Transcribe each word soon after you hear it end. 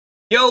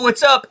Yo,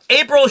 what's up?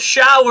 April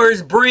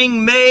showers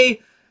bring May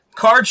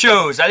card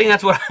shows. I think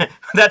that's what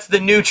that's the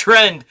new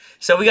trend.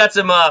 So we got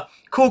some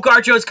cool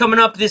card shows coming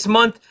up this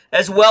month,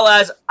 as well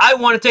as I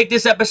want to take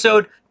this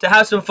episode to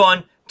have some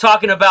fun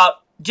talking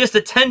about just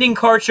attending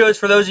card shows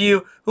for those of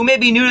you who may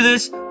be new to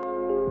this.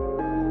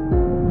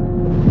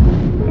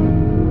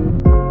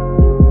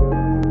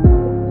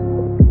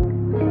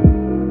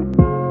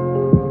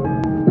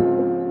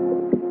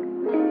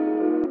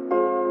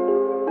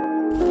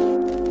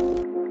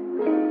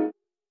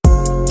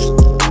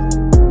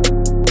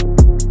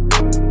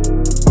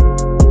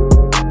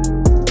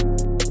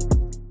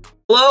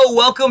 Hello,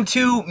 welcome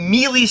to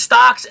Mealy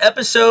Stocks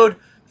episode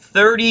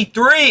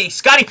 33.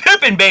 Scottie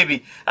Pippen,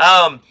 baby.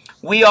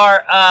 We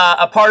are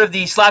a part of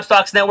the Slab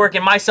Stocks Network,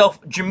 and myself,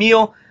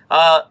 Jamil,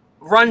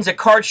 runs a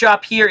card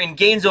shop here in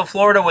Gainesville,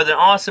 Florida, with an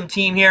awesome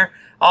team here,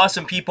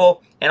 awesome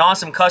people, and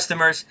awesome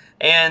customers.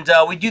 And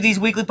we do these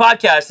weekly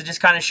podcasts to just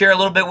kind of share a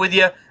little bit with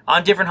you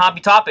on different hobby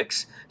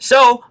topics.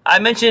 So I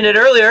mentioned it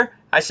earlier.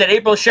 I said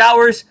April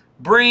showers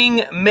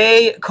bring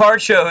May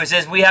card shows,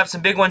 as we have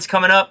some big ones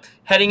coming up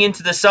heading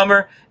into the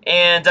summer,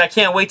 and I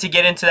can't wait to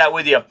get into that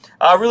with you.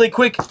 Really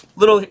quick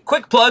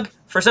plug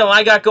for something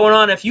I got going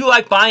on. If you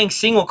like buying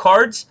single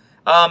cards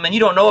and you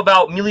don't know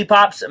about Mealy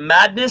Pop's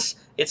Madness,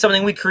 it's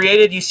something we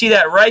created. You see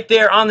that right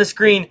there on the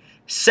screen.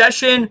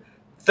 Session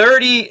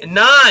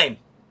 39.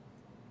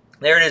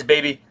 There it is,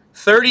 baby.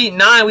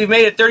 39. We've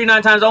made it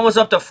 39 times, almost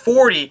up to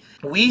 40.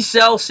 We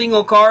sell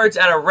single cards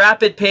at a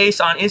rapid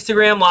pace on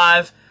Instagram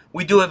Live.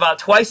 We do it about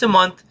twice a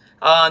month.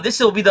 This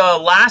will be the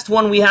last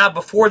one we have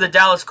before the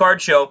Dallas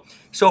Card Show.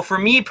 So for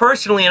me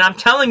personally, and I'm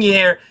telling you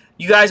here,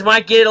 you guys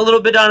might get a little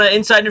bit on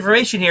inside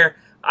information here.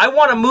 I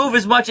want to move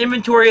as much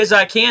inventory as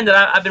I can that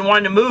I've been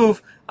wanting to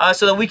move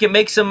so that we can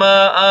make some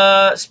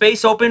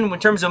space open in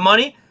terms of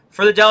money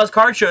for the Dallas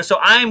Card Show. So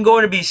I am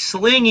going to be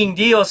slinging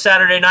deals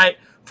Saturday night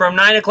from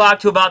 9 o'clock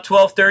to about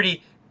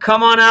 12:30.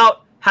 Come on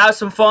out, have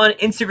some fun.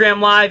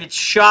 Instagram Live, it's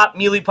Shop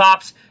Mealy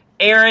Pops.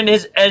 Aaron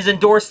has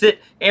endorsed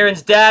it.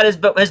 Aaron's dad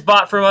has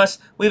bought from us.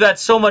 We've had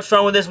so much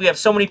fun with this. We have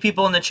so many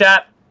people in the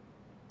chat,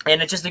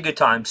 and it's just a good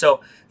time.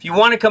 So if you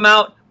want to come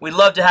out, we'd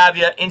love to have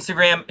you.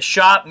 Instagram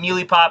Shop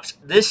Mealy Pops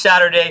this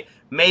Saturday,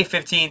 May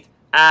 15th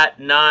at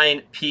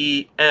 9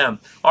 p.m.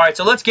 All right,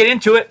 so let's get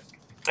into it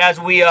as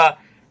we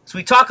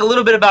talk a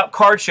little bit about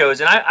card shows.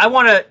 And I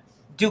want to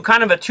do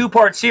kind of a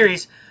two-part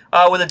series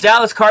with a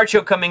Dallas Card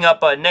Show coming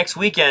up next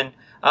weekend,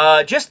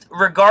 just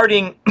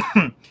regarding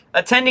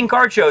attending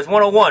card shows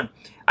 101.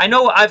 I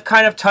know I've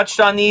kind of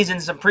touched on these in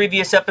some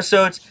previous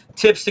episodes,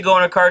 tips to go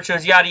into card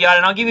shows, yada yada,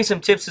 and I'll give you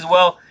some tips as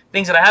well,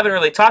 things that I haven't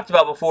really talked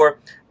about before.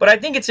 But I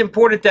think it's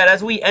important that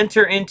as we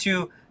enter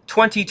into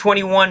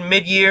 2021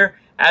 mid-year,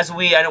 I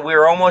know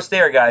we're almost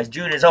there, guys.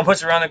 June is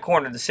almost around the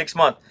corner, the 6th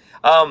month.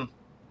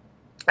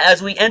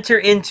 As we enter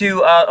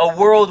into a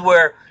world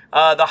where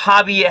the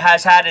hobby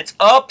has had its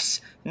ups,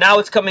 now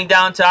it's coming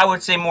down to, I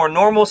would say, more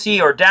normalcy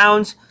or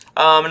downs.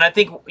 And I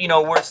think,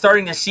 we're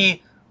starting to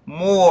see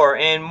more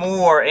and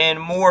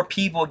more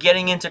people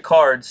getting into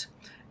cards.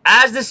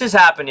 As this is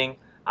happening,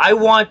 I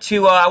want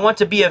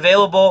to be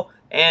available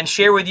and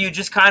share with you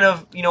just kind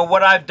of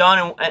what I've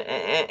done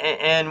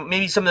and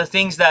maybe some of the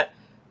things that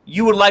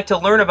you would like to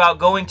learn about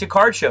going to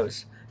card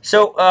shows.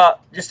 So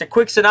just a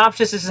quick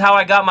synopsis. This is how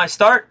I got my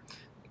start.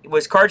 It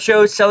was card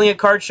shows, selling at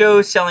card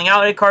shows, selling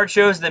out at card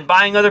shows, then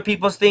buying other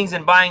people's things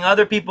and buying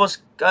other people's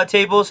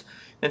tables,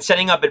 then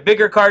setting up at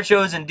bigger card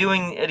shows and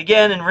doing it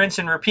again and rinse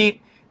and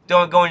repeat,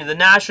 going to the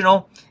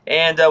national.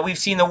 And we've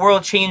seen the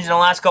world change in the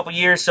last couple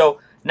years. So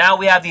now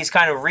we have these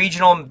kind of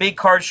regional and big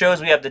card shows.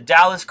 We have the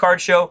Dallas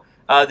Card Show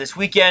this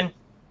weekend.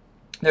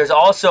 There's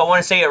also, I want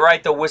to say it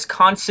right, the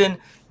Wisconsin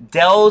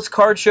Dells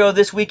Card Show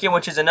this weekend,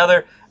 which is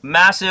another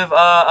massive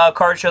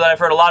card show that I've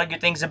heard a lot of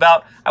good things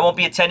about. I won't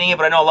be attending it,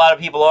 but I know a lot of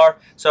people are.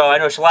 So I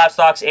know Slab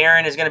Stocks,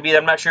 Aaron is going to be there.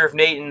 I'm not sure if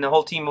Nate and the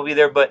whole team will be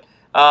there, but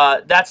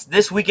that's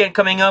this weekend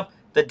coming up.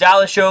 The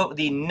Dallas show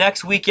the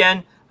next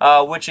weekend,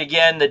 which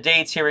again, the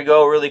dates, here we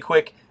go really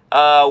quick,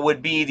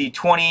 would be the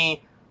 21st,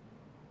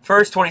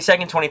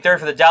 22nd, 23rd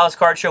for the Dallas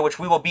Card Show, which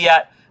we will be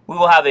at. We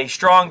will have a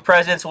strong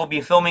presence. We'll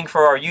be filming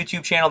for our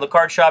YouTube channel, The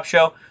Card Shop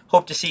Show.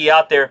 Hope to see you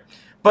out there.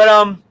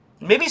 But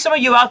maybe some of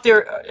you out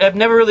there have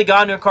never really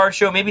gone to a card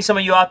show. Maybe some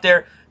of you out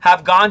there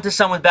have gone to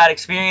some with bad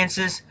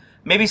experiences.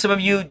 Maybe some of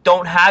you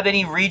don't have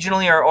any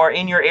regionally or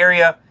in your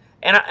area.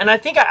 And I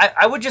think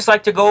I would just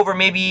like to go over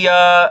maybe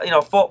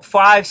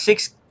 5,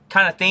 6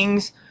 kind of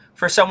things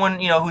for someone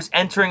who's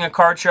entering a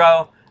card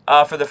show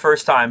for the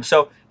first time.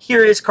 So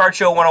here is Card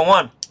Show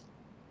 101.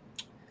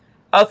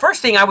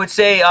 First thing I would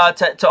say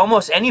to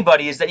almost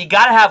anybody is that you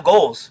got to have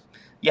goals.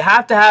 You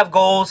have to have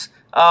goals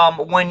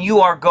when you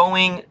are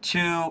going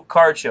to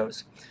card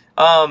shows.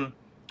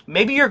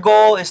 Maybe your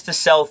goal is to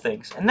sell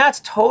things, and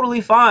that's totally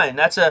fine.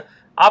 That's an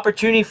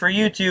opportunity for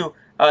you to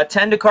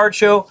attend a card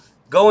show,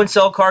 go and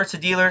sell cards to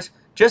dealers.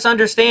 Just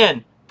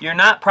understand, you're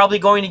not probably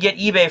going to get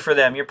eBay for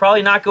them. You're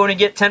probably not going to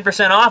get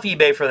 10% off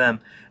eBay for them.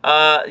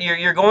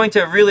 You're going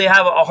to really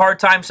have a hard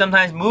time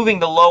sometimes moving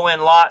the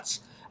low-end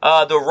lots,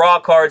 the raw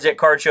cards at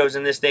card shows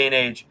in this day and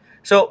age.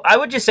 So I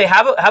would just say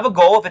have a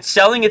goal. If it's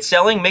selling, it's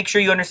selling. Make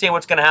sure you understand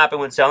what's going to happen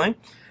when selling.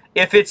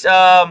 If it's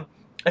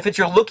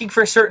you're looking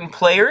for certain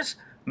players,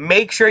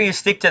 make sure you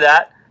stick to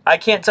that. I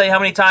can't tell you how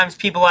many times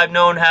people I've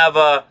known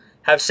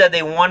have said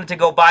they wanted to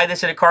go buy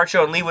this at a card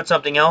show and leave with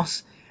something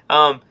else.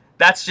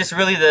 That's just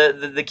really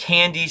the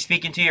candy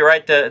speaking to you,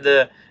 right?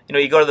 The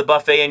you go to the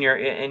buffet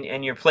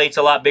and your plate's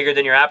a lot bigger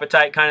than your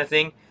appetite kind of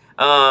thing,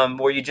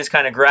 where you just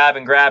kind of grab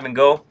and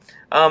go.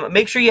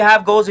 Make sure you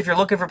have goals if you're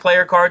looking for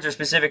player cards or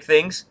specific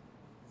things.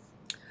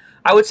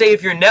 I would say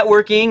if you're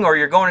networking or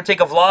you're going to take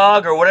a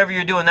vlog or whatever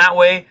you're doing that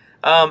way,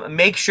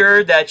 make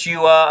sure that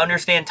you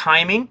understand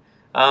timing.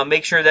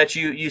 Make sure that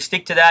you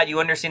stick to that. You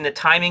understand the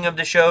timing of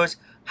the shows,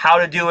 how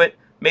to do it.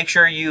 Make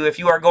sure if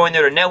you are going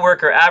there to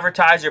network or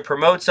advertise or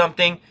promote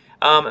something,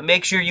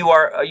 make sure you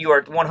are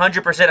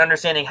 100%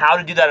 understanding how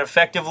to do that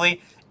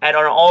effectively at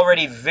an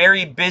already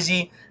very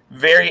busy,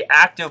 very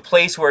active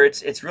place where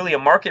it's really a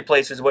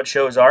marketplace is what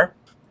shows are.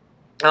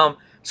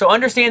 So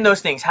understand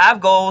those things.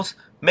 Have goals.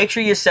 Make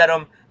sure you set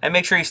them and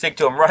make sure you stick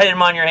to them. Write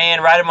them on your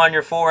hand. Write them on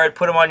your forehead.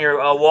 Put them on your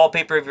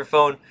wallpaper of your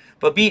phone.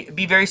 But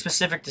be very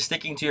specific to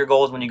sticking to your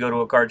goals when you go to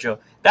a card show.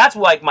 That's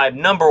like my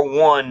number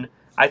one,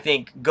 I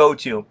think,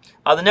 go-to.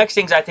 The next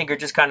things I think are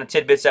just kind of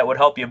tidbits that would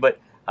help you. But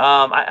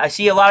I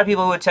see a lot of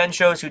people who attend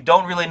shows who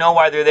don't really know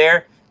why they're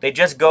there. They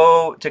just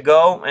go to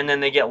go, and then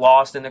they get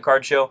lost in the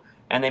card show,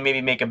 and they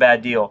maybe make a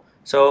bad deal.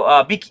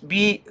 So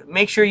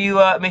make sure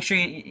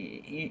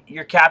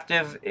you're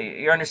captive.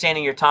 You're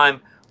understanding your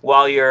time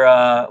while you're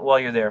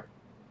there.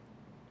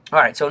 All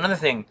right. So another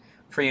thing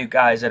for you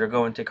guys that are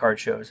going to card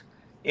shows,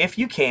 if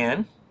you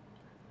can,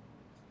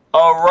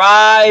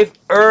 arrive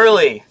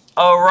early.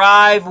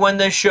 Arrive when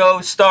the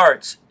show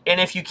starts. And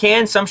if you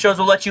can, some shows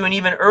will let you in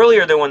even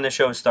earlier than when the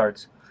show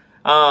starts.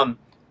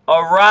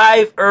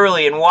 Arrive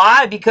early. And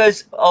why?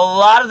 Because a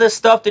lot of the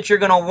stuff that you're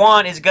going to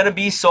want is going to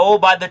be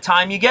sold by the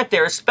time you get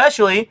there,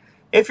 especially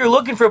if you're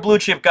looking for blue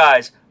chip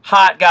guys,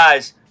 hot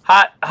girls.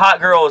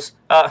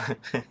 Let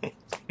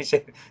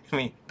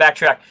me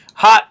backtrack.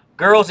 Hot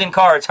girls in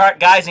cards, hot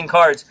guys in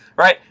cards,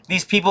 right?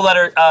 These people that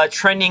are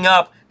trending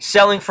up,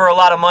 selling for a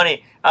lot of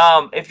money.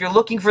 If you're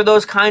looking for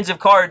those kinds of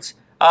cards,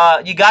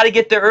 you got to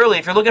get there early.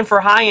 If you're looking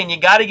for high end, you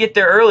got to get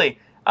there early.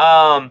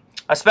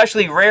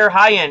 Especially rare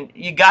high end,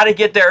 you got to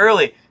get there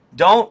early.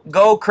 Don't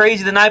go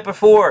crazy the night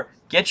before.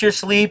 Get your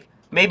sleep.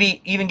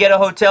 Maybe even get a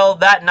hotel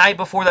that night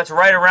before that's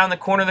right around the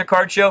corner of the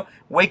card show.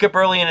 Wake up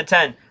early and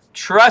attend.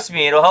 Trust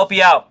me, it'll help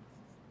you out.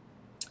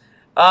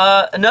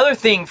 Another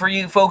thing for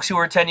you folks who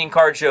are attending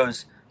card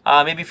shows,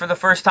 maybe for the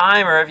first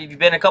time or if you've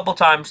been a couple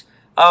times,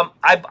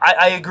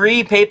 I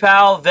agree,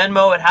 PayPal,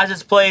 Venmo, it has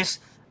its place.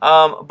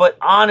 But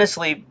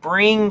honestly,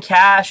 bring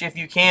cash if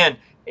you can.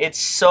 It's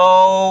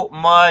so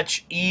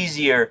much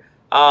easier.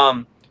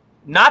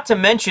 Not to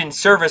mention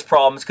service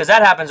problems, because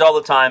that happens all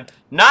the time.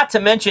 Not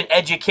to mention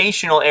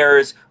educational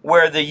errors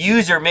where the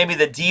user, maybe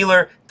the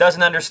dealer,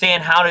 doesn't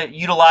understand how to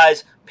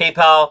utilize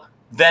PayPal,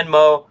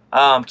 Venmo,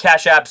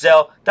 Cash App,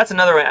 Zelle. That's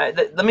another one.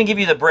 Let me give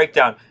you the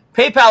breakdown.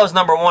 PayPal is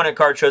number one at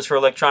card shows for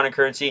electronic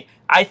currency.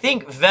 I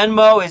think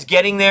Venmo is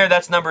getting there.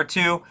 That's number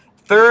two.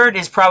 Third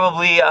is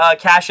probably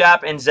Cash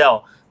App and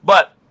Zelle.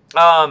 But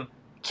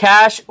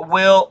cash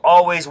will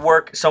always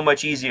work so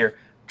much easier.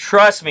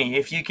 Trust me,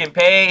 if you can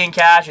pay in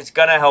cash, it's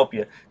going to help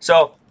you.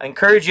 So I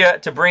encourage you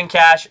to bring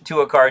cash to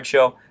a card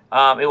show.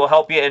 It will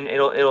help you and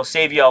it'll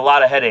save you a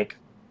lot of headache.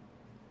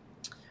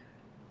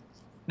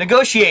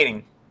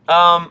 Negotiating.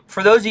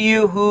 For those of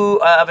you who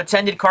have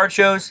attended card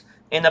shows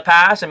in the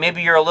past and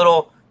maybe you're a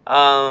little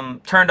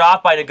turned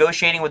off by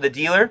negotiating with the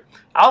dealer,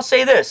 I'll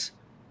say this.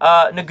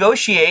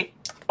 Negotiate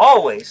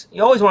always.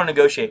 You always want to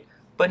negotiate.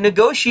 But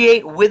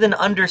negotiate with an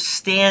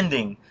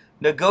understanding.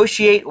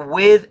 Negotiate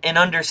with an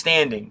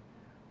understanding.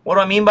 What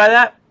do I mean by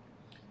that?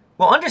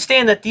 Well,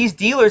 understand that these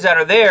dealers that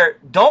are there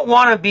don't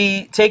want to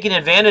be taken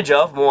advantage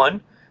of,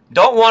 one.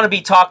 Don't want to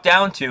be talked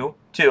down to,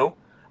 two.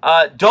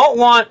 Don't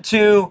want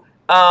to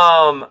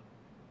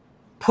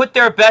put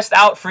their best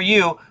out for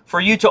you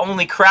to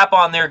only crap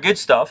on their good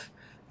stuff,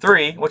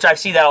 three, which I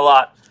see that a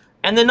lot.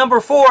 And then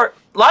number four,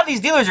 a lot of these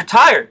dealers are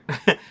tired.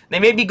 They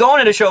may be going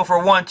to the show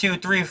for 1, 2,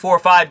 3, 4,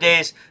 5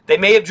 days. They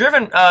may have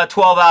driven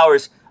 12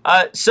 hours.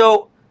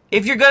 So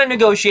if you're going to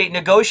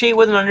negotiate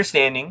with an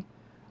understanding.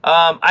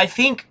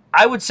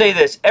 I would say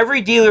this.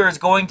 Every dealer is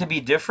going to be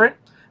different.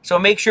 So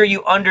make sure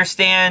you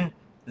understand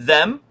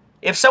them.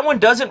 If someone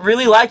doesn't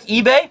really like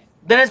eBay,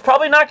 then it's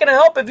probably not going to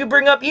help if you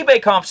bring up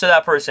eBay comps to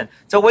that person.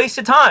 It's a waste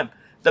of time.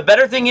 The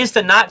better thing is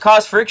to not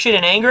cause friction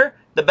and anger.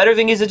 The better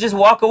thing is to just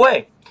walk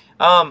away.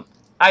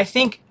 I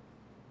think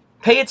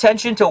pay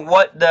attention to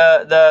what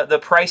the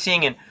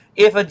pricing, and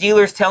if a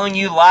dealer's telling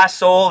you last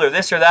sold or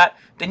this or that,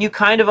 then you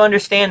kind of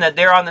understand that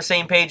they're on the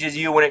same page as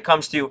you when it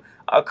comes to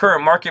a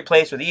current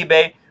marketplace with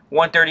eBay,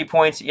 130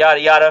 points,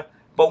 yada, yada.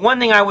 But one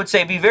thing I would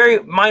say be very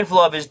mindful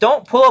of is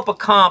don't pull up a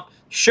comp,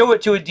 show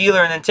it to a dealer,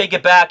 and then take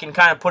it back and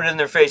kind of put it in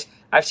their face.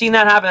 I've seen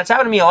that happen. That's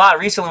happened to me a lot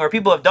recently where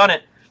people have done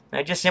it, and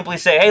I just simply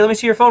say, hey, let me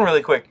see your phone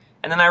really quick.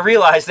 And then I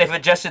realize they've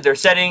adjusted their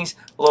settings,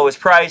 lowest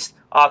price,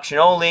 auction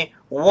only,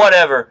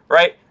 whatever,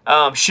 right?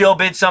 shill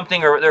bid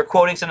something, or they're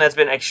quoting something that's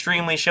been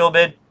extremely shill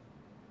bid.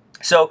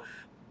 So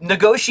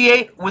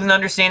negotiate with an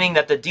understanding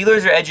that the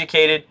dealers are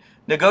educated.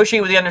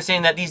 Negotiate with the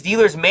understanding that these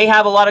dealers may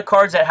have a lot of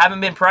cards that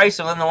haven't been priced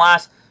within the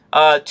last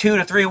 2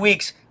 to 3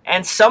 weeks.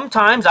 And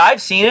sometimes,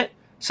 I've seen it,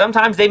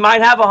 sometimes they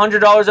might have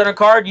 $100 on a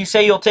card. You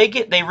say you'll take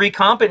it. They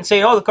recomp it and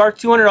say, oh, the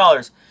card's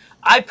 $200.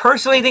 I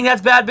personally think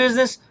that's bad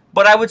business,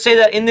 but I would say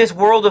that in this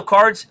world of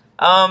cards,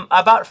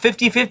 about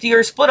 50-50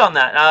 are split on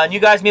that. And you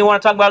guys may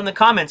want to talk about it in the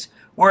comments,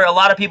 where a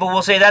lot of people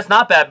will say that's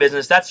not bad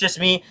business. That's just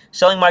me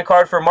selling my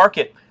card for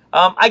market.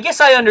 I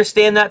guess I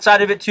understand that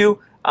side of it too.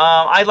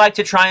 I'd like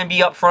to try and be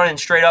upfront and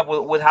straight up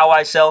with how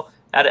I sell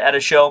at a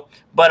show.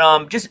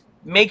 But just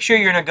make sure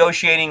you're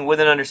negotiating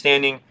with an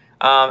understanding.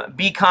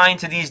 Be kind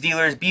to these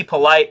dealers. Be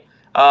polite.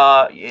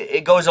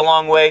 It goes a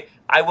long way.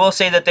 I will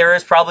say that there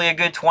is probably a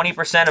good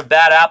 20% of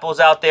bad apples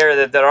out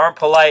there that aren't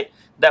polite,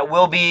 that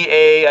will be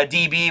a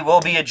DB,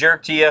 will be a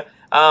jerk to you.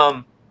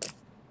 I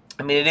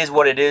mean, it is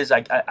what it is.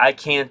 I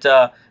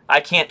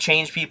can't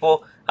change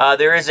people.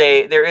 There is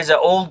a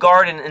old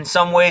guard in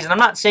some ways, and I'm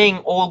not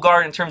saying old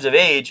guard in terms of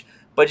age,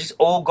 but just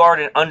old guard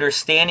in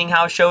understanding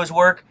how shows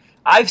work.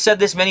 I've said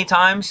this many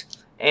times,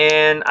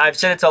 and I've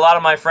said it to a lot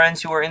of my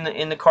friends who are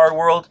in the card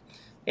world,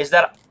 is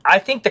that I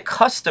think the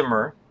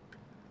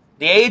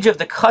age of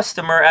the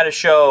customer at a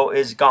show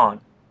is gone.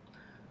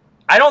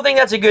 I don't think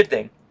that's a good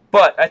thing,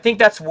 but I think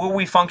that's what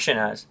we function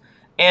as.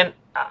 And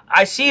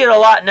I see it a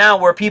lot now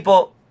where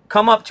people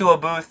come up to a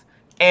booth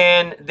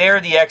and they're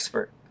the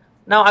expert.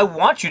 Now, I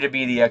want you to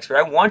be the expert.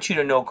 I want you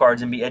to know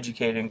cards and be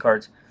educated in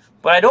cards.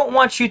 But I don't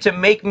want you to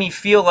make me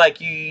feel like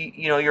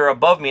you're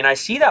above me. And I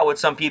see that with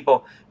some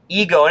people,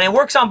 ego. And it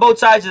works on both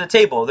sides of the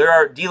table. There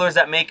are dealers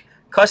that make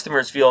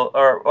customers feel,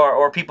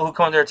 or people who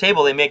come to their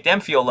table, they make them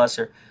feel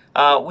lesser.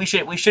 We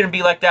shouldn't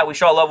be like that. We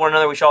should all love one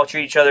another. We should all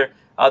treat each other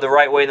the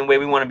right way, the way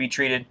we want to be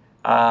treated.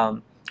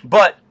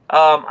 But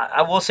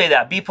I will say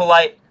that. Be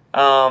polite.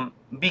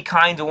 Be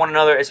kind to one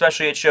another,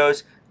 especially at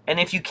shows.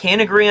 And if you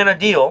can't agree on a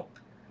deal,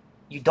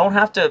 you don't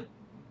have to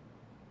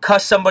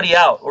cuss somebody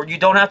out, or you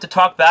don't have to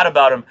talk bad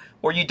about them,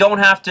 or you don't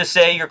have to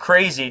say you're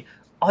crazy.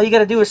 All you got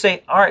to do is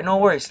say, all right, no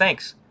worries,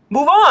 thanks.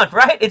 Move on,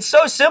 right? It's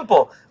so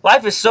simple.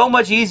 Life is so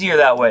much easier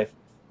that way.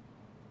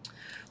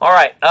 All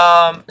right,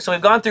 so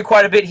we've gone through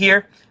quite a bit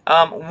here.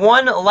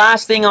 One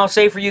last thing I'll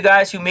say for you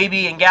guys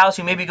and gals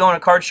who may be going to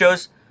card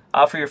shows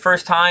for your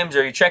first times,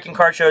 or you're checking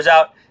card shows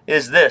out,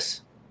 is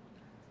this.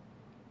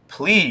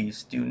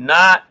 Please do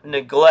not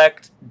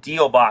neglect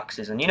deal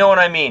boxes. And you know what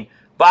I mean.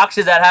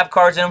 Boxes that have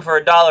cards in them for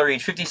 $1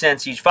 each, 50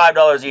 cents each,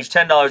 $5 each,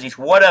 $10 each,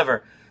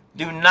 whatever.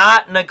 Do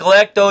not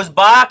neglect those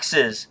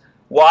boxes.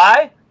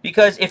 Why?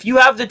 Because if you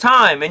have the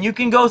time and you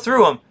can go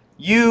through them,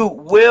 you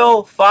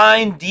will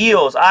find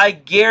deals. I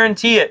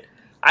guarantee it.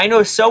 I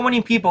know so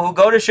many people who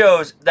go to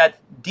shows that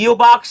deal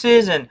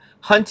boxes and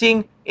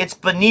hunting, it's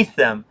beneath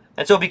them.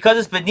 And so because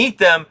it's beneath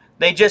them,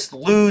 they just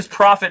lose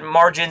profit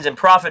margins and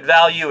profit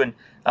value and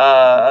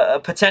a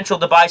potential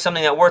to buy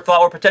something that worthwhile,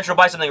 or potential to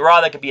buy something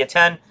raw that could be a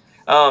 10.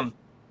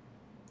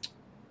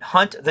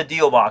 Hunt the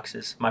deal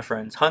boxes, my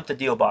friends. Hunt the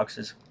deal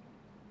boxes.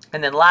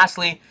 And then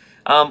lastly,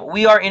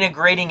 we are in a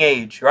grading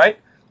age, right?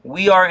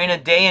 We are in a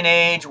day and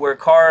age where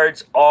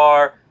cards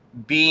are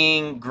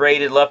being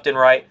graded left and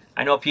right.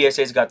 I know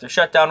PSA's got their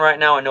shutdown right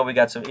now. I know we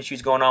got some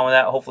issues going on with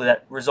that. Hopefully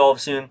that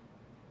resolves soon.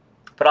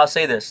 But I'll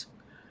say this.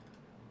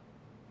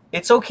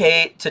 It's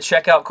okay to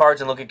check out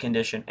cards and look at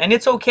condition. And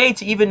it's okay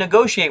to even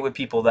negotiate with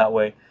people that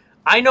way.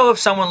 I know if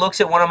someone looks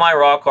at one of my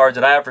raw cards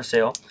that I have for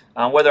sale,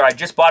 whether I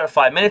just bought it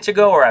 5 minutes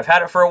ago or I've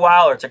had it for a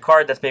while, or it's a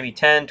card that's maybe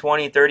 10,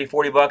 20, 30,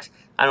 40 bucks,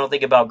 I don't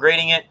think about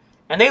grading it.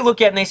 And they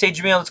look at it and they say,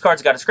 Jamil, this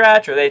card's got a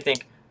scratch, or they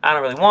think, I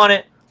don't really want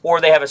it, or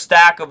they have a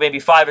stack of maybe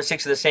 5 or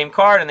 6 of the same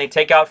card and they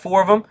take out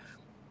 4 of them.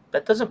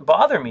 That doesn't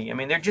bother me. I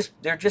mean, they're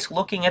just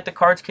looking at the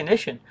card's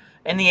condition.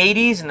 In the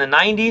 80s and the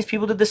 90s,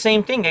 people did the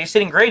same thing. They just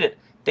didn't grade it.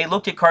 They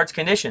looked at cards'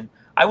 condition.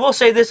 I will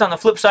say this on the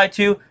flip side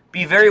too,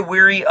 be very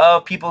wary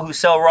of people who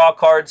sell raw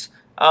cards,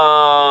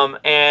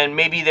 and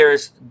maybe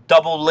there's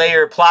double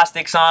layer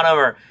plastics on them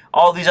or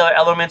all these other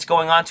elements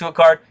going onto a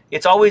card.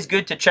 It's always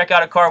good to check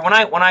out a card.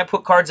 When I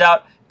put cards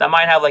out that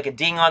might have like a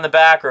ding on the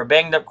back or a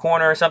banged up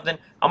corner or something,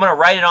 I'm going to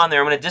write it on there.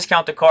 I'm going to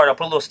discount the card. I'll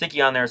put a little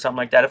sticky on there or something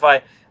like that.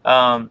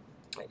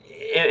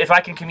 If I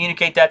can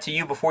communicate that to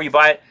you before you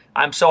buy it,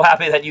 I'm so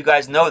happy that you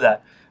guys know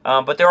that.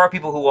 But there are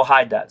people who will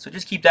hide that. So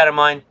just keep that in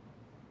mind.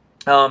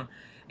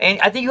 And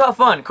I think you'll have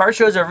fun. Card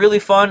shows are really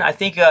fun. I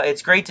think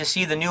it's great to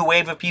see the new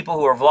wave of people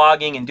who are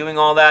vlogging and doing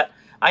all that.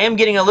 I am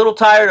getting a little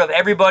tired of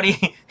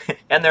everybody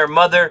and their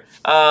mother,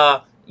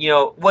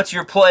 what's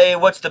your play,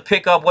 what's the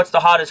pickup, what's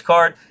the hottest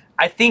card.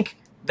 I think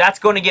that's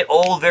going to get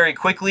old very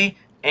quickly.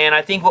 And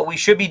I think what we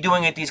should be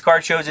doing at these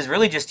card shows is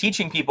really just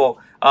teaching people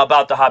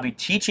about the hobby,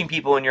 teaching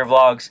people in your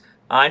vlogs.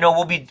 I know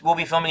we'll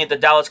be filming at the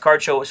Dallas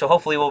Card Show, so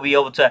hopefully we'll be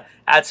able to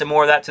add some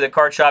more of that to the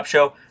Card Shop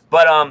Show.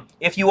 But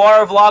if you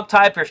are a vlog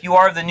type, or if you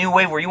are of the new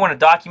wave where you want to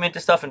document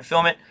this stuff and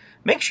film it,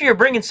 make sure you're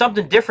bringing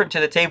something different to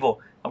the table.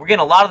 We're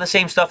getting a lot of the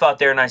same stuff out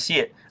there, and I see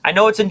it. I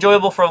know it's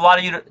enjoyable for a lot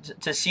of you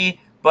to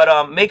see,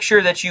 but make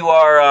sure that you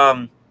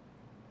are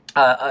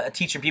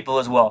teaching people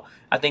as well.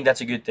 I think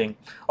that's a good thing.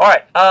 All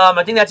right,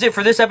 I think that's it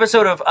for this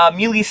episode of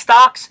Muley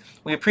Stocks.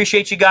 We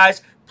appreciate you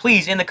guys.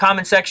 Please, in the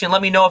comment section,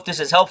 let me know if this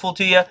is helpful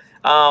to you.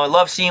 I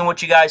love seeing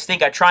what you guys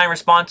think. I try and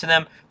respond to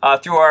them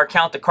through our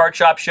account, The Card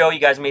Shop Show. You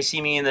guys may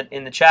see me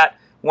in the chat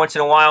once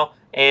in a while.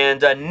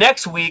 And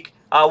next week,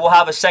 we'll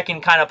have a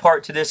second kind of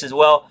part to this as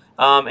well,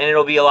 and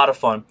it'll be a lot of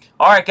fun.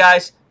 All right,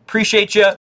 guys, appreciate you.